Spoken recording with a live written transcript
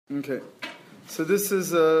Okay, so this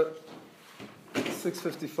is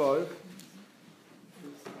 6:55.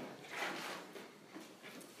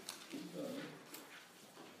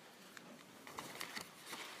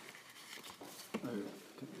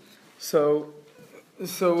 So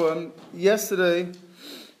yesterday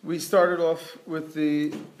we started off with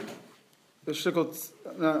the shtickle.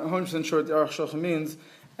 100% short. The Aruch Shulchan means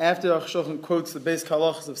after the Aruch Shulchan quotes the base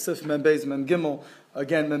halachas of Sif Mem Beis Mem Gimel.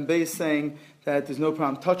 Again, Mem Beis saying that there's no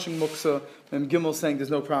problem touching Muktzah. Mem Gimel saying there's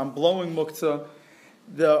no problem blowing Muktzah.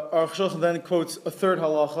 The Aruch Shulchan then quotes a third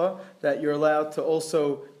halacha that you're allowed to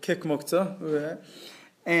also kick Muktzah.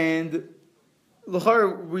 And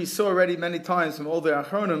l'char, we saw already many times from all the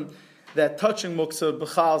Achronim that touching Muktzah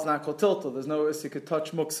b'chal is not called tiltal. There's no issue you could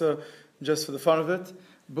touch Muktzah just for the fun of it.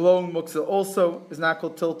 Blowing Muktzah also is not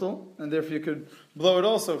called tiltal, and therefore you could blow it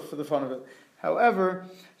also for the fun of it. However,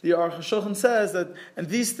 the Aruch Shulchan says that, and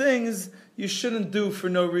these things you shouldn't do for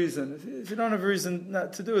no reason. If you don't have a reason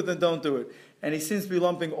not to do it, then don't do it. And he seems to be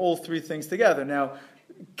lumping all three things together. Now,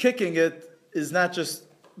 kicking it is not just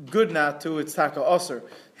good not to, it's taka osir.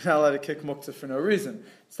 You're not allowed to kick Muktzah for no reason.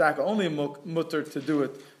 It's taka only mutter to do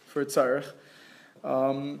it for tzarech.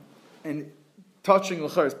 And touching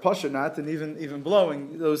l'char is pasha not, and even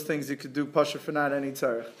blowing, those things you could do pasha for not any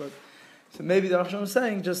tzarech. But so maybe the Aruch is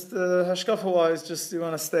saying, just hashkafa wise, just you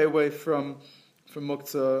want to stay away from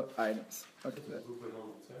Muktzah items. Okay.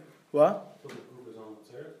 What?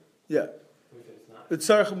 Yeah. It's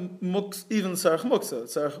tzarech even tzarech Muktzah,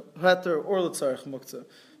 tzarech heter or tzarech Muktzah,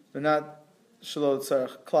 but not shalom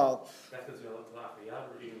tzarech klal.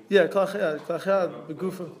 Yeah, klal chayad,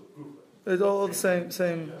 begufa. It's all the same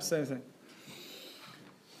thing.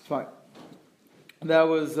 Fine. That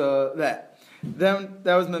was that. Then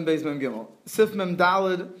that was Mem Beis Mem Gimel. Sif Mem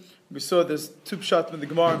Dalid. We saw this two pshat in the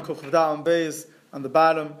Gemara and Kuch Dal and Beis on the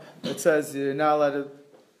bottom. It says you're not allowed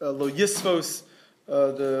to lo yisfos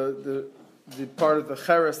the part of the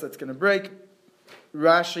cheres that's going to break.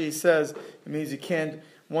 Rashi says it means you can't.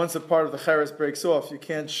 Once a part of the cheres breaks off, you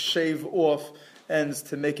can't shave off ends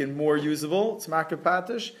to make it more usable. It's makar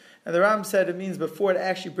patish. And the Ram said it means before it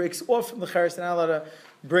actually breaks off from the cheres, you're not allowed to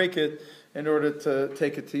break it in order to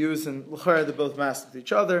take it to use. And l'chara, they're both masked with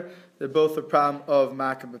each other. They're both a problem of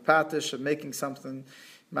makar patish, of making something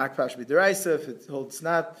makar patish be deraisa. If it holds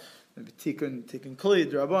not, maybe tikkun kli,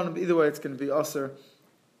 drabanan. Either way, it's going to be aser,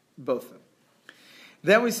 both of them.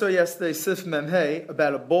 Then we saw yesterday Sif Mem Hey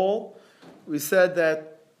about a bowl. We said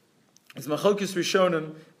that it's Machokis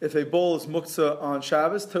Rishonim if a bowl is Muktzah on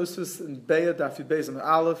Shabbos. Tosfos and Beya Dafi Beis and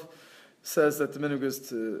Aleph says that the minhag is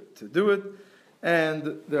to do it,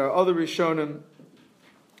 and there are other Rishonim,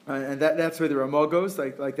 and that's where the Ramah goes,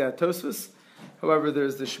 like that Tosfos. However,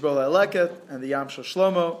 there's the Shibol HaLeket and the Yam Shel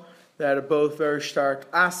Shlomo that are both very stark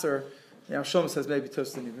aser. Yam Shlomo says maybe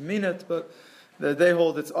Tosfos didn't even mean it, but they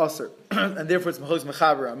hold it's aser, and therefore it's Mechos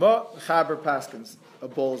Mechaber Ramah. Mechaber Paskins a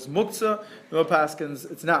bowl is Muktzah. No Paskins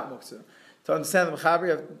it's not Muktzah. To understand the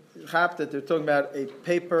Mechaber, you have that they're talking about a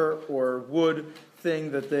paper or wood thing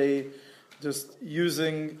that they just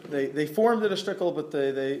using. They formed it a shtickle, but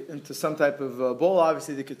they into some type of bowl.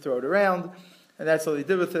 Obviously, they could throw it around, and that's all they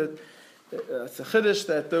did with it. It's a chiddush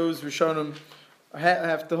that those Rishonim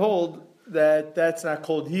have to hold that that's not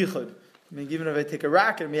called yichud. I mean, even if I take a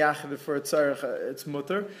racket and miyachid for a tzarech, it's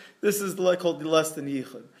mutter. This is called less than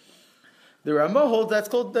yichud. The Ramah holds that's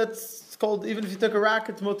called even if you took a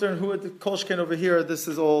racket, it's mutter, and who at the kolshken over here, this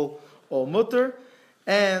is all mutter.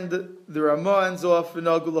 And the Ramah ends off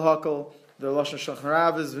v'nagu lahakol. The Lashon Shulchan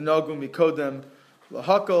Rav is v'nagu mikodem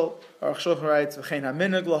lahakol. Aruch Shulchan writes v'chein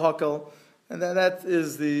haminag lahakol, and that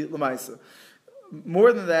is the lemaisa.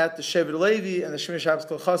 More than that, the Shevet Levi and the Shemir Shabbos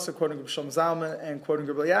Kol Chasser, quoting Rabbi Shlomo Zalman and quoting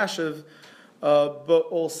Rabbi Yashiv, but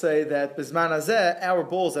all say that Bizman Hazeh, our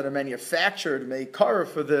bowls that are manufactured, made kara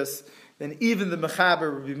for this, then even the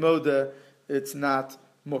Mechaber Rabbi Moda, it's not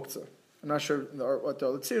Muktzah. I'm not sure what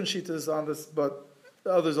the Tzirun sheet is on this, but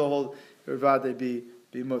the others will hold Rivade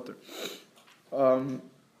be mutter.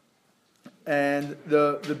 And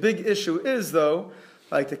the big issue is, though,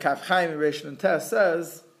 like the Kaf Chaim Reish and Tes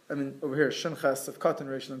says, I mean, over here, Shinchas of Katan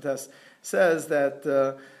Reish and Tes says that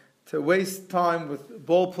to waste time with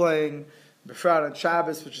ball playing, Befrat and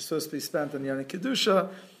Shabbos, which is supposed to be spent on Yom Kedusha,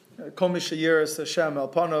 Kol Misha Yiras Hashem El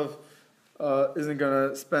Panov isn't going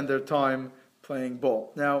to spend their time playing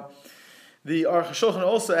ball. Now, the Aruch Shulchan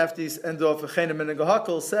also, after he ends off V'chein Minhag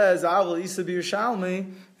HaHakol, says Avol Isa B'Yerushalmi,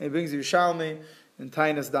 and he brings the Yerushalmi in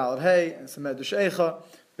Tainas Dalad Hey and Samedush Eicha,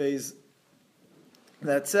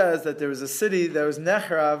 that says that there was a city that was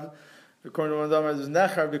Nechrav, according to one of them, there was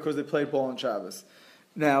Nechrav because they played ball on Shabbos.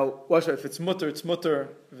 Now, if it's mutter, it's mutter.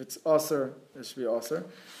 If it's aser, it should be aser.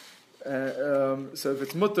 So if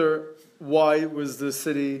it's mutter, why was the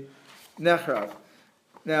city nechrav?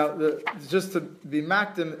 Now, just to be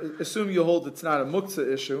makdim, assume you hold it's not a muktzah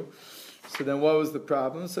issue. So then, what was the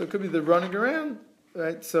problem? So it could be the running around,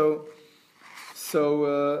 right? So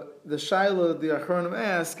the shaila the Achronim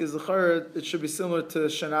ask is it should be similar to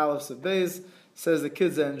Shana Aleph Sef Beis. Says the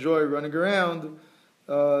kids that enjoy running around,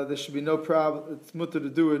 there should be no problem. It's mutter to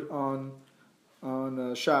do it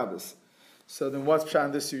on Shabbos. So then, what's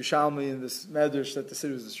pshat this Yerushalmi in this medrash that the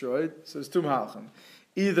city was destroyed? So there's two mahalchim.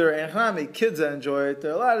 Either Echnami, kids that enjoy it,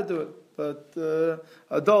 they're allowed to do it, but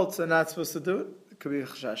adults are not supposed to do it. It could be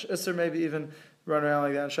Chashash Isser, maybe even run around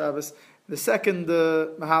like that on Shabbos. The second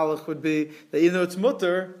mahalach would be that even though it's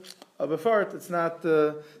mutter, before it, it's not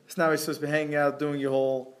really supposed to be hanging out doing your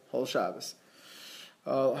whole Shabbos.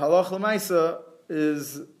 Halach l'maisa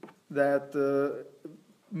is that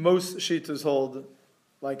most shitas hold,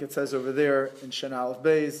 like it says over there in Shana Aleph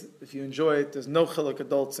Beis, if you enjoy it, there's no chiluk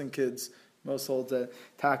adults and kids. Most hold that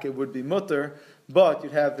taka would be mutter, but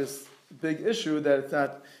you'd have this big issue that it's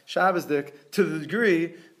not Shabbosdik to the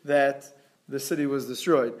degree that the city was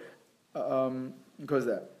destroyed. Because of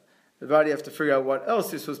that. Everybody have to figure out what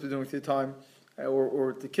else you're supposed to be doing with your time,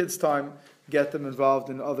 or the kids' time, get them involved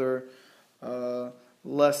in other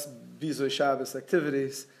less Bizoy Shabbos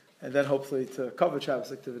activities, and then hopefully to cover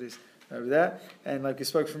Shabbos activities. Remember that? And like we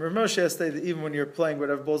spoke from Rav Moshe yesterday, that even when you're playing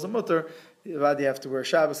whatever balls of mutter, you have to wear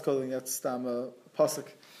Shabbos clothing. That's a pasuk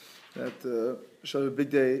that shows a big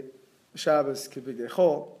day Shabbos, big day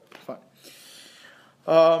Chol.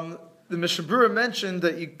 Fine. The Mishnah Berurah mentioned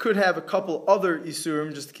that you could have a couple other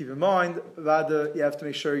isurim, just to keep in mind. Vada, you have to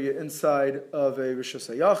make sure you're inside of a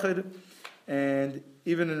Rishus HaYachid, and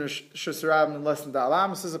even in Rishus HaRabban, less than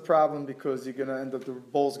Da'alamas is a problem because you're going to end up, the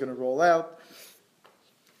bowl's going to roll out.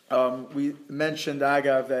 We mentioned,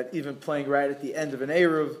 Agav, that even playing right at the end of an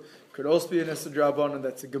Eruv could also be an Issa D'Rabbanan.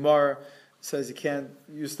 That's a Gemara. It says you can't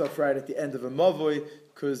use stuff right at the end of a Mavoi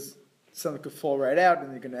because something could fall right out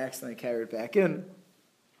and you're going to accidentally carry it back in.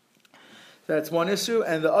 That's one issue.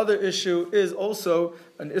 And the other issue is also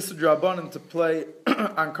an Issa D'Rabbanan to play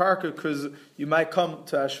on Karka because you might come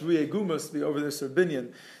to Ashvuyei Gumas to be over this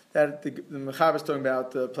Binyan. That the Mechaber is talking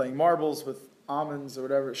about playing marbles with almonds or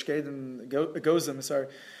whatever, Shkedim, Gozim, sorry.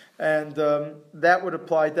 And that would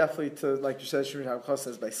apply definitely to, like you said, Shemit HaKos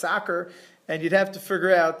says, by soccer. And you'd have to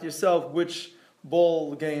figure out yourself which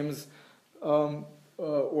bowl games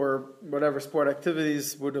or whatever sport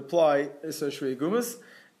activities would apply Issa Shvuyei Gumas.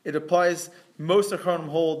 It applies, most Achronim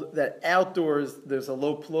hold that outdoors there's a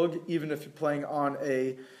low plug, even if you're playing on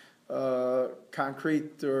a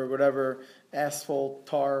concrete or whatever, asphalt,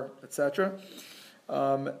 tar, etc.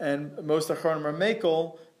 And most Achronim are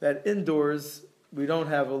makel that indoors we don't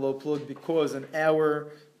have a low plug because in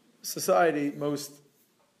our society most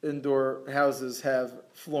indoor houses have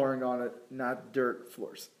flooring on it, not dirt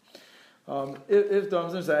floors. I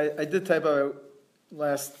did type out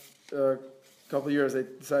last couple of years, I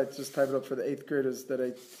decided to just type it up for the 8th graders that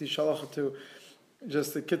I teach halacha to.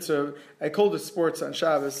 Just the kids I called it sports on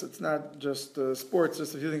Shabbos. It's not just sports,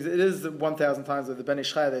 just a few things. It is the 1,000 times that the Ben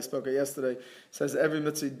Ish Chai that I spoke at yesterday says every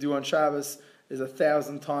mitzvah you do on Shabbos is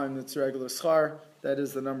 1,000 times its regular schar. That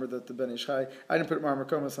is the number that the Ben Ish Chai. I didn't put Mar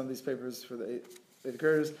Makomas on these papers for the 8th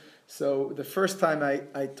graders. So the first time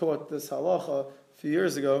I taught this halacha a few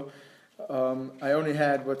years ago, I only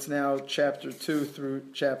had what's now chapter 2 through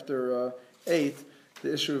chapter 8,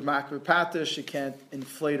 the issue of makbeh patish. You can't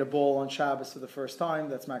inflate a bowl on Shabbos for the first time.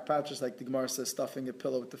 That's makbeh patish, like the Gemara says, stuffing a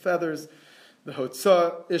pillow with the feathers. The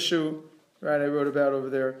hotzah issue, right, I wrote about over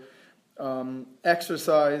there.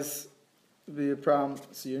 Exercise would be a problem.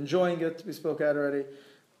 So you're enjoying it, we spoke out already.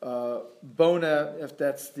 Bona, if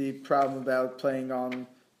that's the problem about playing on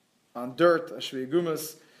dirt, Ashvuyei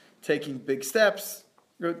Gumas, taking big steps,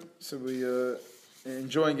 good. So we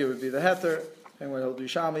enjoying it would be the heter, depending what he'll do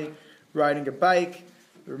shami. Riding a bike,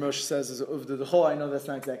 Rav Moshe says is uvda d'chol. I know that's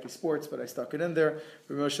not exactly sports, but I stuck it in there.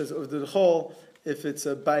 Rav Moshe says uvda d'chol if it's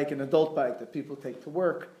a bike, an adult bike that people take to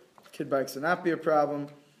work. Kid bikes will not be a problem.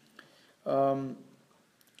 There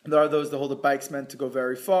are those that hold the bikes meant to go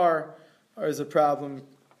very far. Or is a problem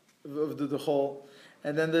uvda d'chol.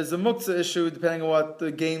 And then there's a muktzah issue, depending on what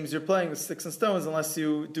the games you're playing with sticks and stones, unless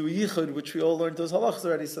you do yichud, which we all learned those halachas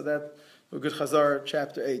already. So that a good chazar,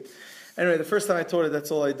 chapter 8. Anyway, the first time I taught it,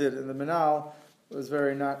 that's all I did. And the Menal was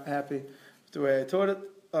very not happy with the way I taught it,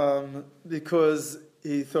 because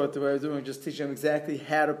he thought the way I was doing, just teaching him exactly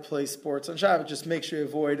how to play sports on Shabbat. Just make sure you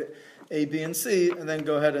avoid A, B, and C, and then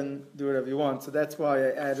go ahead and do whatever you want. So that's why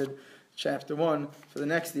I added chapter 1 for the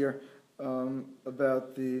next year.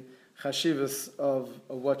 about the chashivas of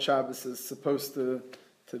what Shabbos is supposed to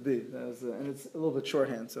be. And it's a little bit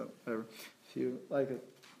shorthand, so whatever. If you like it,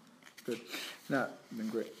 good. No, then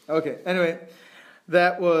great. Okay, anyway,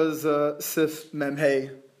 that was Sif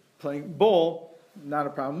Memhei playing ball. Not a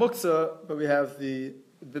problem. Muktzah, but we have the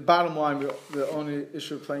bottom line, the only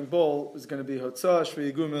issue of playing ball is going to be Hotzah,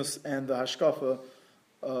 Shvi Gumus, and the Hashkafa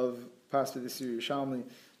of possibly the Siur Yerushalmi,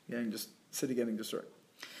 city getting destroyed.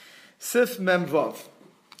 Sif Memvav.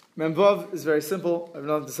 Memvav is very simple. I have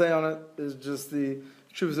nothing to say on it. It's just the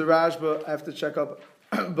Shuvas Rajba. I have to check up.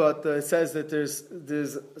 But it says that there's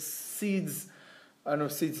seeds, I don't know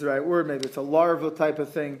if seeds is the right word, maybe it's a larva type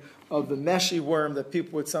of thing, of the meshy worm that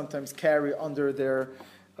people would sometimes carry under their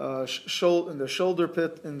in their shoulder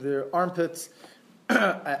pit, in their armpits.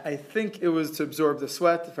 I think it was to absorb the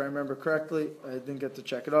sweat, if I remember correctly. I didn't get to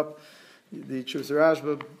check it up. The Shuvas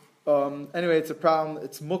Rajba. Anyway, it's a problem.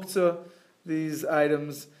 It's Muktzah, these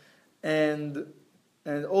items, and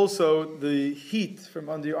also the heat from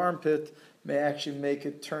under your armpit may actually make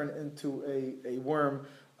it turn into a worm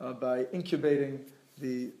by incubating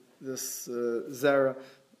this zera.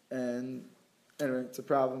 And anyway, it's a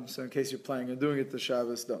problem. So in case you're planning on doing it the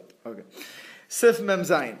Shabbos, don't. Okay. Sif Mem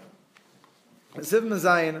Zayin. Sif Mem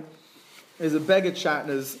Zayin is a beged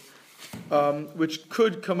shatnez, which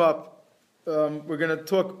could come up. We're going to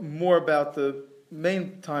talk more about the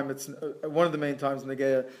main time. It's one of the main times in the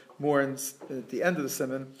Geya, more at the end of the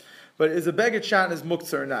Siman. But is a beged shatnez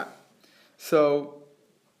Muktzah or not? So,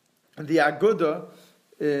 the Aguda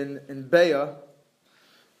in Beya,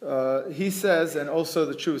 he says, and also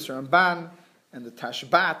the Chuvas Ramban and the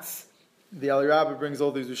Tashbats, the Ali Rabbi brings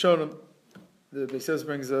all these Rishonim, the Beisos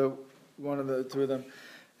brings one of the two of them,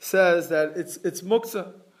 says that it's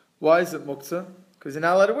Muktzah. Why is it Muktzah? Because you're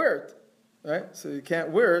not allowed to wear it, right? So you can't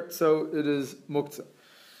wear it, so it is Muktzah.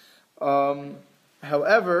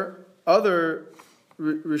 However, other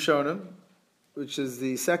Rishonim, which is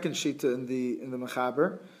the second shita in the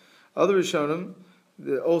Mechaber, other Rishonim,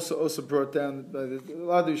 also brought down by a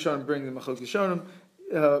lot of the Rishonim bring the Machlok Rishonim,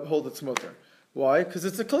 hold its mutter. Why? Because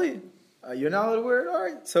it's a kli. You're not allowed to wear it. All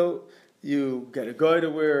right, so you get a guy to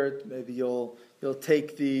wear it. Maybe you'll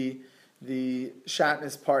take the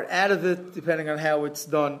shatnez part out of it, depending on how it's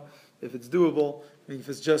done. If it's doable, if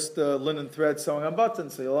it's just linen thread sewing on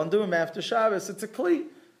buttons, so you'll undo them after Shabbos. It's a kli.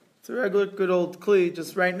 It's a regular, good old kli.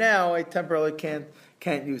 Just right now, I temporarily can't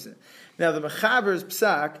use it. Now, the Mechaber's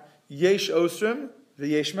psak, yesh osrim, the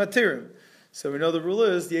yesh matirim. So we know the rule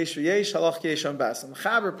is yesh v'yesh, halach yesh on bas. The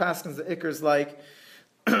Mechaber paskins the ikers like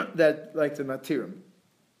that, like the matirim.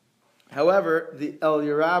 However, the El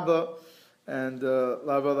Yerabba and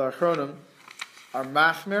Lavad Achronim are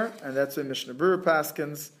machmir, and that's the Mishnah Berurah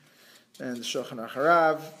paskins, and the Shulchan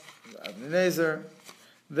Acharav, Avnei Nezer.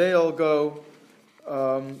 They all go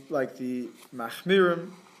like the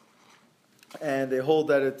Machmirim, and they hold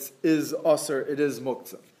that it is Aser, it is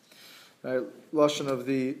Muktzah. Right? Lashon of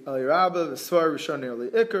the Ali Rabba, the Svar Rishon Eli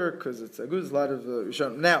Iker, because it's a lot of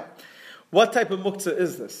Rishon. Now, what type of Muktzah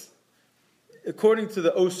is this? According to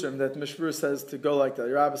the Osrim that Mishmur says to go like, the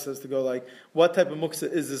Ali Rabba says to go like, what type of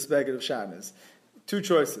Muktzah is this beged of Shabbos? Two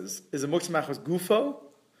choices. Is it Muktzah Machas Gufo,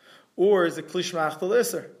 or is it Klish Machtal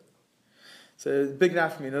Iser? So big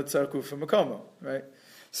nafmi, no tzarku from Makomo, right?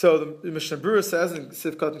 So the Mishnah Berurah says in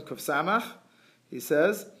Sivkot and Kuf Samach, he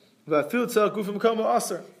says, "Va'afil tzarku from Makomo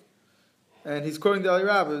aser," and he's quoting the Ali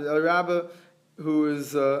Rabba, who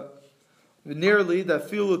is nearly that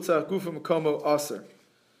fil tzarku from Makomo aser.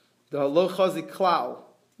 The halochazi klau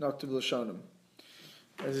noktiv l'shonim.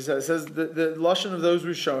 As he says, the lashon of those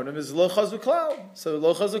Rishonim is lo chazu klau. So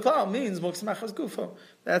lo chazu klau means Muktzah Machas Gufo.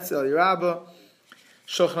 That's Ali Rabba.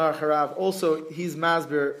 Shulchan Acharav, also, he's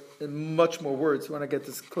masber in much more words. You want to get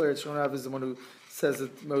this clear. Shulchan Acharav is the one who says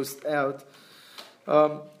it most out.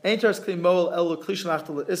 If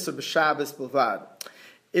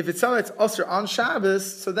it's something that's usher on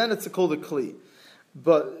Shabbos, so then it's called a kli.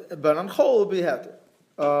 But on chol, it'll be heter.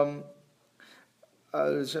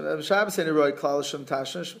 Shabbos ain't a roy klal shem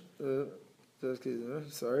tashnish.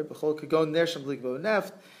 Sorry, b'chol kagon nersham blik bo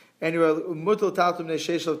neft. Anyway, mutal taltum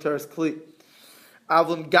neisheshel teres kli.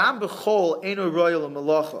 Avlim gam b'chol eno royal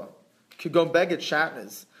malacha. Kagon beged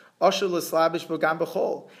shatnez. Asher l'slabish bo gam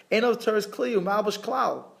b'chol. Eno teres kli u'malbish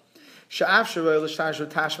klal. Sha'af sheroy l'shtash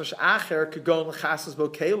v'tashmash acher kagon l'chasas bo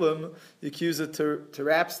kalim. You can use it to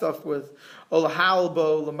wrap stuff with. O l'hal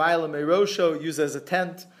bo l'mayla meirosho. Use it as a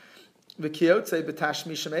tent. V'kiyotze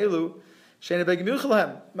b'tashmisham elu. She'ena beged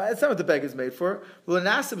milchalhem. That's not what the beg is made for.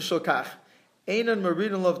 V'lenasib shokach. Einon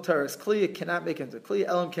maridon love teres kli. It cannot make into kli.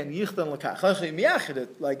 Elam ken yichdan l'kach. Lachim miyachid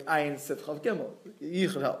it like ayin sif chav gimel.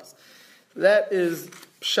 Yichud helps. That is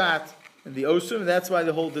pshat in the osum, and that's why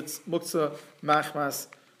they hold it's muktzah machmas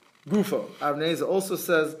gufo. Avneza also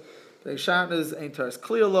says that shatnez ain't taras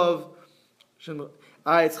kliya love.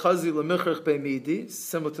 It's chazi lemichrich beimidi,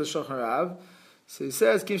 similar to Shulchan Rav. So he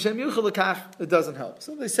says kim shem yuchel lekach. It doesn't help.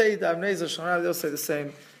 So they say the Avneza Shulchan Rav. They'll say the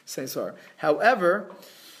same svar. However,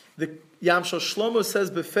 the Yam Shel Shlomo says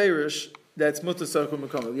beferish that's mutar tzarich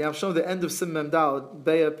u'makom. The Yam Shlomo, the end of Siman Daled,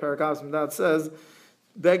 Beya Paragavos Daled says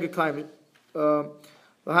beg a climate. Lahad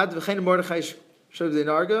v'chein Mordechai Sheb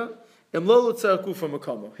Narga.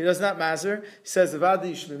 He does not mazer. He says the vadi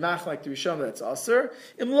you should be mach like the Rishon that's aser.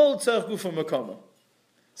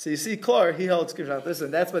 So you see, Klar, he held this,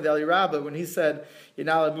 and that's why the Ali Rabbah, when he said you're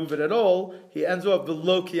not allowed to move it at all, he ends up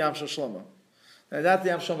below Kiyam Shel Shlomo. And that the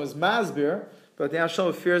Yam Shlomo is masbir, but the Yam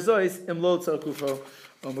Shlomo fears zois imlo tzarich gufo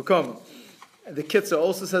u'makomo. And the Kitzur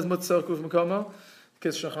also says mut tzarich gufo u'makomo,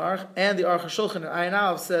 Kitzur Shulchan Aruch, and the Aruch HaShulchan in Ayin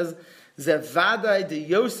Aleph says zevadai de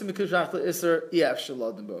yosim mikushrach le'isr ef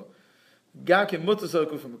sheladim bo. Gakim mutar tzarich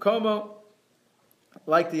gufo u'makomo,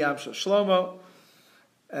 like the Yam Shel Shlomo.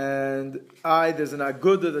 And there's an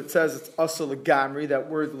aguda that says it's asal legamri. That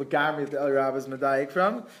word legamri that the El Rav is medayik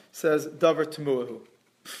from says davar temuahu.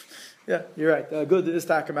 Yeah, you're right. The aguda is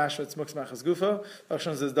takamash. It's muktzah machas gufa.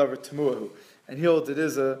 Lashon says davar temuahu, and he holds it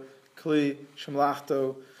is a kli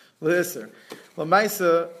shemlachto leiser.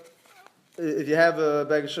 Lamaisa, if you have a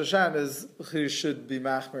bag of shoshan, is you should be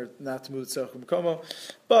machmer not to move tzarich u'makomo.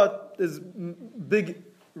 But there's big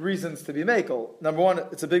reasons to be makel. Number one,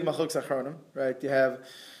 it's a big machlok achronim, right? You have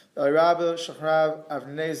Rabbah, Shulchan Rav,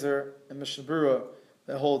 Avnei Nezer, and Mishnah Berurah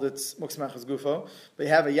that hold its muktzah machas gufo. But you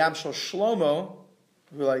have a Yam Shel Shlomo,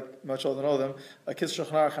 who like much older than all of them, a Kitzur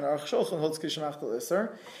Shulchan Aruch and Aruch Shulchan holds Kishmach Del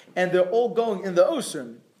Isser, and they're all going in the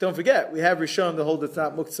Osrim. Don't forget, we have Rishon that hold it's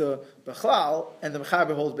not muktzah b'chlal, and the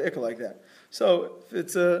Mechaber holds be'ikah like that. So if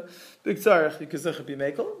it's a big tzarech, you can zechah be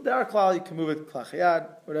makel. There are klal, you can move it klachayad,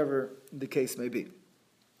 whatever the case may be.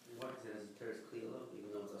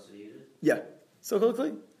 Yeah. So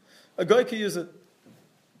quickly, a guy can use it.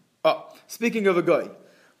 Oh, speaking of a guy,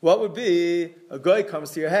 what would be a guy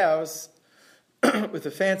comes to your house with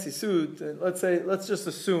a fancy suit, and let's just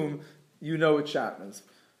assume you know it's shatnez,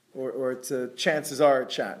 or it's chances are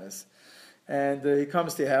it's shatnez, and he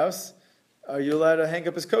comes to your house. Are you allowed to hang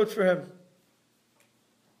up his coat for him?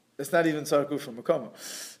 It's not even tzarich gufo u'makomo,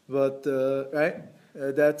 but right,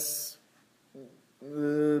 that's.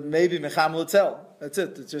 Maybe mecham l'tzel. That's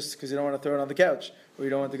it. It's just because you don't want to throw it on the couch or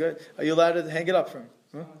you don't want to go. Are you allowed to hang it up for him?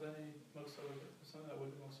 Huh?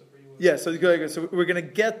 Yeah. So we're going to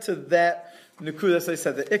get to that nukud. As I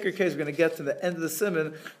said, the ikar case. We're going to get to the end of the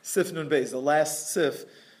Siman, Sif Nun Beis, the last Sif.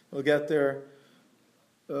 We'll get there.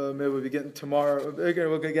 Maybe we'll be getting tomorrow. We're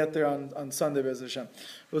going to get there on Sunday, Be'ez Hashem.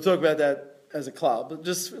 We'll talk about that as a cloud. But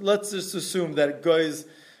let's just assume that guys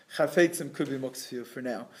chafetzim could be muktzah for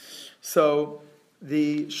now. So.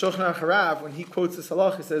 The Shulchan Aruch Rav, when he quotes this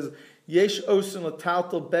halach, he says, Yesh osun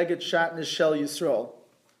l'taltel beged shatnez shel Yisrael.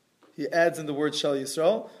 He adds in the word shel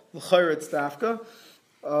Yisrael, l'chayr it's dafka,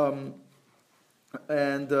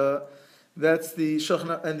 and that's the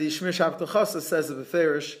Shulchan, and the Shmir Shabbat Chasa says of the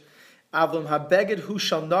Ferish, Avlam habeged hu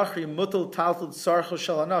shal nachri mutal taltel tzarcho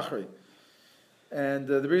shel nachri. And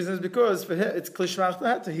the reason is because for him, it's klishmach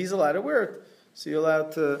l'hata, he's allowed to wear it. So you're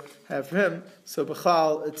allowed to have for him. So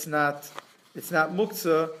b'chal, it's not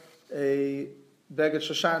muktzah, a beged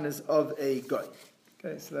shoshan is of a guy.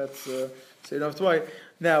 Okay, so that's so you don't have to worry.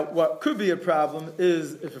 Now, what could be a problem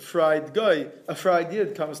is if a fried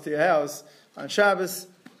yid comes to your house on Shabbos.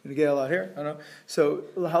 I'm going to get a lot here. I don't know. So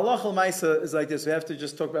halach l'maisa is like this. We have to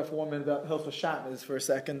just talk about for 1 minute about Hilchos Shatnez for a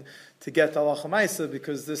second to get to halach l'maisa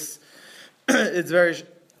because this it's very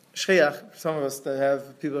shchiach. Some of us that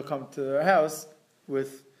have people that come to our house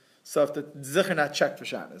with stuff that zichar not checked for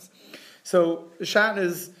Shatnez. So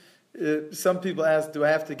shatnez, some people ask, do I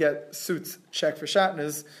have to get suits checked for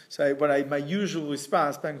shatnez? So my usual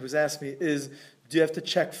response, depending who's asked me, is, do you have to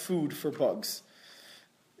check food for bugs?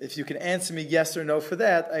 If you can answer me yes or no for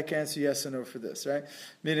that, I can answer yes or no for this, right?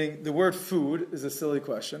 Meaning the word food is a silly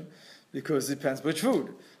question because it depends which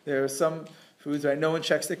food. There are some foods, right? No one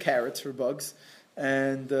checks their carrots for bugs,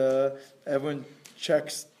 and everyone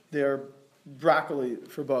checks their broccoli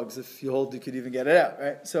for bugs. If you hold, you could even get it out,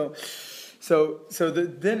 right? So the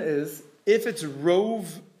din is, if it's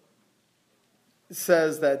rove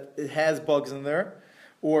says that it has bugs in there,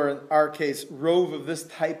 or in our case, rove of this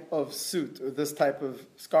type of suit or this type of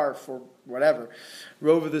scarf or whatever,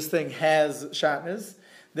 rove of this thing has shatnez,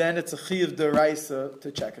 then it's a chiyuv d'oraisa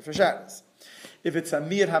to check it for shatnez. If it's a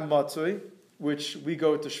mir hamatzui, which we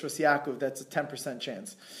go to Shvus Yaakov, that's a 10%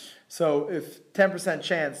 chance. So if 10%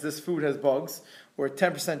 chance this food has bugs, or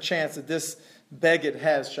 10% chance that this beged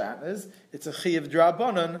has shatnez, it's a chiyuv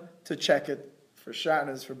drabanan to check it for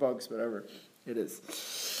shatnez, for bugs, whatever it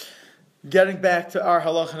is. Getting back to our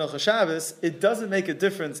halach and Hilchos Shabbos, it doesn't make a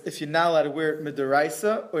difference if you're not allowed to wear it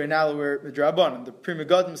midaraisa or you're not allowed to wear it midrabanan. The Pri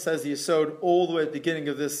Megadim says the Yesod all the way at the beginning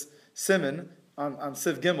of this Siman on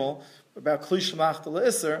Siv Gimel about Kli Shemach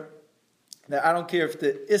L'Isser. Now I don't care if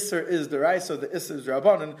the Isser is deraisa or the Isser is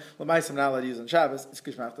drabanan. L'maisa I'm not allowed to use on Shabbos. It's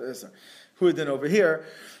Kli Shemach L'Isser. Who then over here,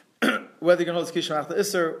 whether you're going to hold Kli Shemach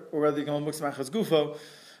L'Isser or whether you're going to hold Muktzah Machas Gufo,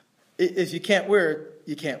 if you can't wear it,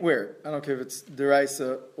 you can't wear it. I don't care if it's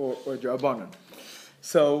deraisa or drabanan.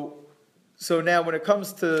 So now when it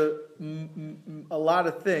comes to a lot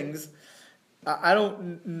of things, I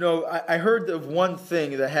don't know. I heard of one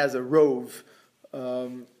thing that has a rove.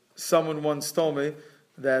 Someone once told me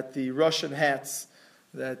that the Russian hats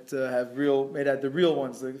that have made out the real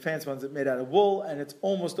ones, the fancy ones that made out of wool, and it's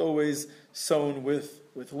almost always sewn with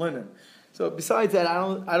linen. So besides that,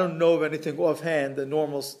 I don't know of anything offhand, the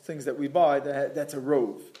normal things that we buy, that's a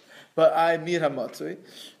rove. But I mir hamatzui.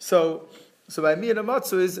 So by mir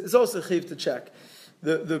hamatzui is also chiv to check.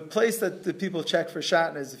 The place that the people check for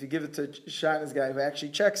shatnez, if you give it to a shatnez guy who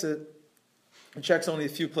actually checks it, he checks only a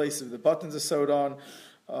few places. The buttons are sewed on,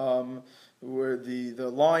 where the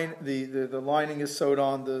lining is sewed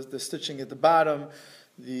on, the stitching at the bottom,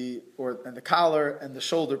 and the collar and the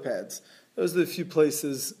shoulder pads. Those are the few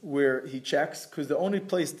places where he checks, because the only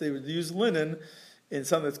place they would use linen in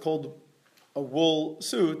something that's called a wool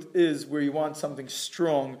suit is where you want something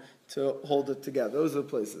strong to hold it together. Those are the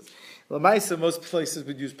places. L'maisa, most places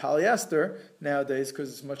would use polyester nowadays because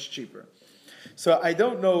it's much cheaper. So I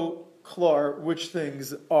don't know, klar, which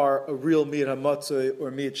things are a real mir hamatzui or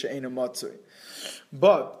mir she'ein hamatzui.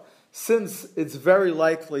 But since it's very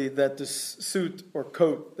likely that the suit or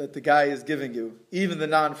coat that the guy is giving you, even the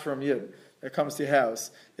non-from Yid that comes to your house,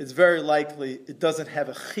 it's very likely it doesn't have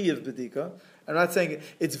a chiyuv bedika. I'm not saying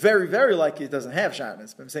it's very, very likely it doesn't have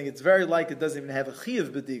shatnez, but I'm saying it's very likely it doesn't even have a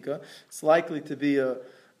chiyuv bedika. It's likely to be a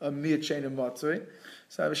mir she'ein hamatzui.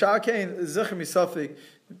 So Mishal Kain, Zichem Yisafik,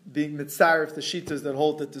 being mitzaref the shitas that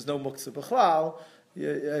hold that there's no Muktzah b'chlal,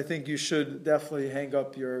 I think you should definitely hang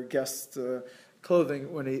up your guest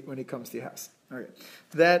clothing when he comes to your house. Okay,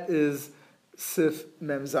 that is Sif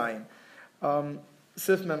Mem Zayin.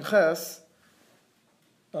 Sif Mem Ches.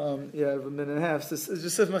 I have a minute and a half. So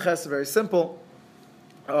Sif Mem Ches is very simple.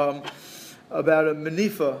 About a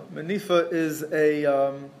manifa. Manifa is a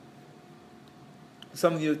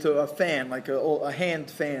fan, like a hand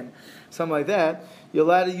fan, something like that. You're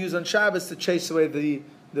allowed to use on Shabbos to chase away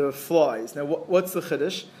the flies. Now, what's the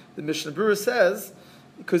chiddush? The Mishnah Berurah says,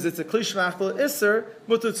 because it's a kli shemach l'isser,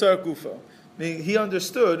 mutar tzar gufo. Meaning, he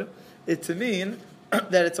understood it to mean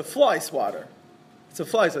that it's a fly swatter. It's a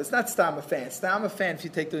fly swatter. It's not stam a fan. Stam a fan, if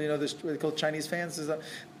you take what they call Chinese fans,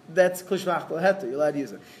 that's kli shemach l'heter. You're allowed to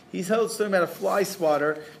use it. He's talking about a fly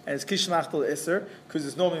swatter, and it's kli shemach l'isser, because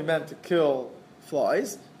it's normally meant to kill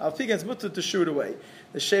flies. Al pigans mutar to shoot away.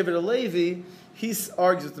 The Shevet Levi, he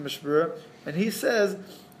argues with the Mishnah Berurah, and he says,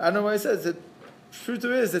 I don't know why he says it. Truth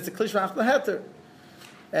is, it's a kli shemach l'heter.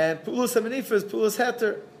 And Pu'ulus HaManifa is Pu'ulus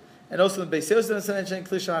Heter. And also the Beis Yosef is mentioning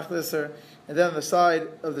Kli Shemach L'Isser. And then on the side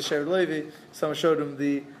of the Shevet Levi, someone showed him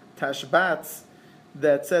the Tashbats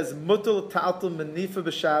that says, Mutul Ta'atul Manifa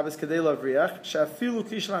B'Shabbos Kadei Lavriach, Shafilu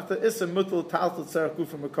Kli Shemach L'Isser Mutul Ta'atul Tzarech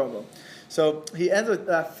Gufa Mekomo. So he ends with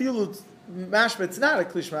Filu Mashma, it's not a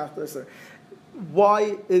Kli Shemach L'Isser.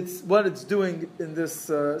 What it's doing in this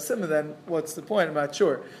Siman, then what's the point? I'm not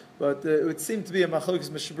sure. But it would seem to be a machlokes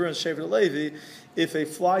Mishnah Berurah and Shevet Levi if a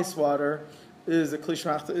fly swatter is a kli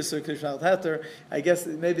shemach l'isser, kli shemach l'heter. I guess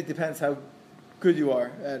maybe it depends how good you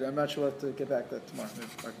are. I'm not sure. We'll have to get back to that tomorrow.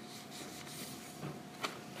 Maybe.